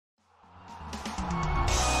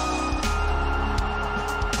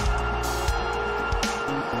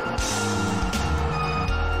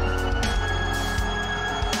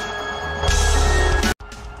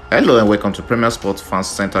Hello and welcome to Premier Sports Fans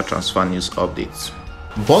Centre Transfer News Updates.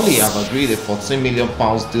 Burnley have agreed a £14 million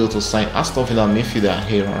deal to sign Aston Villa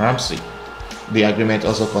midfielder Aaron Ramsey. The agreement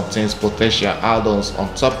also contains potential add-ons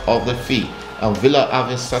on top of the fee, and Villa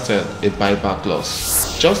having started a buyback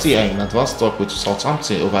clause. Chelsea are in advanced talk with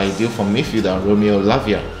Southampton over a deal for midfielder Romeo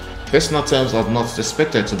Lavia. Personal terms are not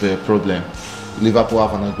expected to be a problem. Liverpool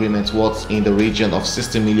have an agreement worth in the region of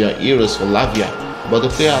 €60 million for Lavia, but the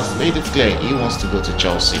player has made it clear he wants to go to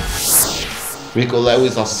Chelsea. Rico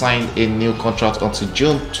Lewis has signed a new contract until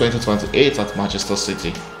June 2028 at Manchester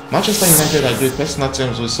City. Manchester United agreed personal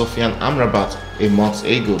terms with Sofyan Amrabat a month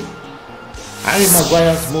ago. Harry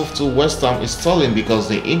Maguire's move to West Ham is stalling because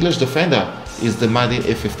the English defender is demanding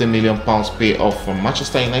a £15 million payoff from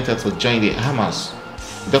Manchester United to join the Hammers.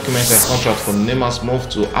 Documented contract for Neymar's move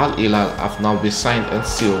to Al Hilal have now been signed and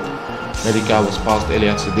sealed. Medical was passed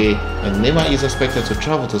earlier today, and Neymar is expected to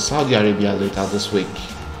travel to Saudi Arabia later this week.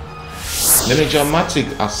 Manager Matic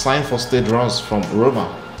has signed for state runs from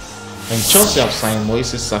Roma, and Chelsea have signed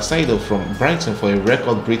Moises Caicedo from Brighton for a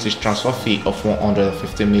record British transfer fee of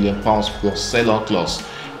 £150 million plus sell-on clause.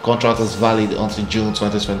 Contract is valid until June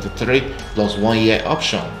 2023 plus 1 year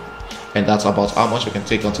option. And that's about how much we can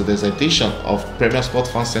take on today's edition of Premier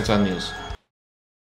Sports Fans Centre News.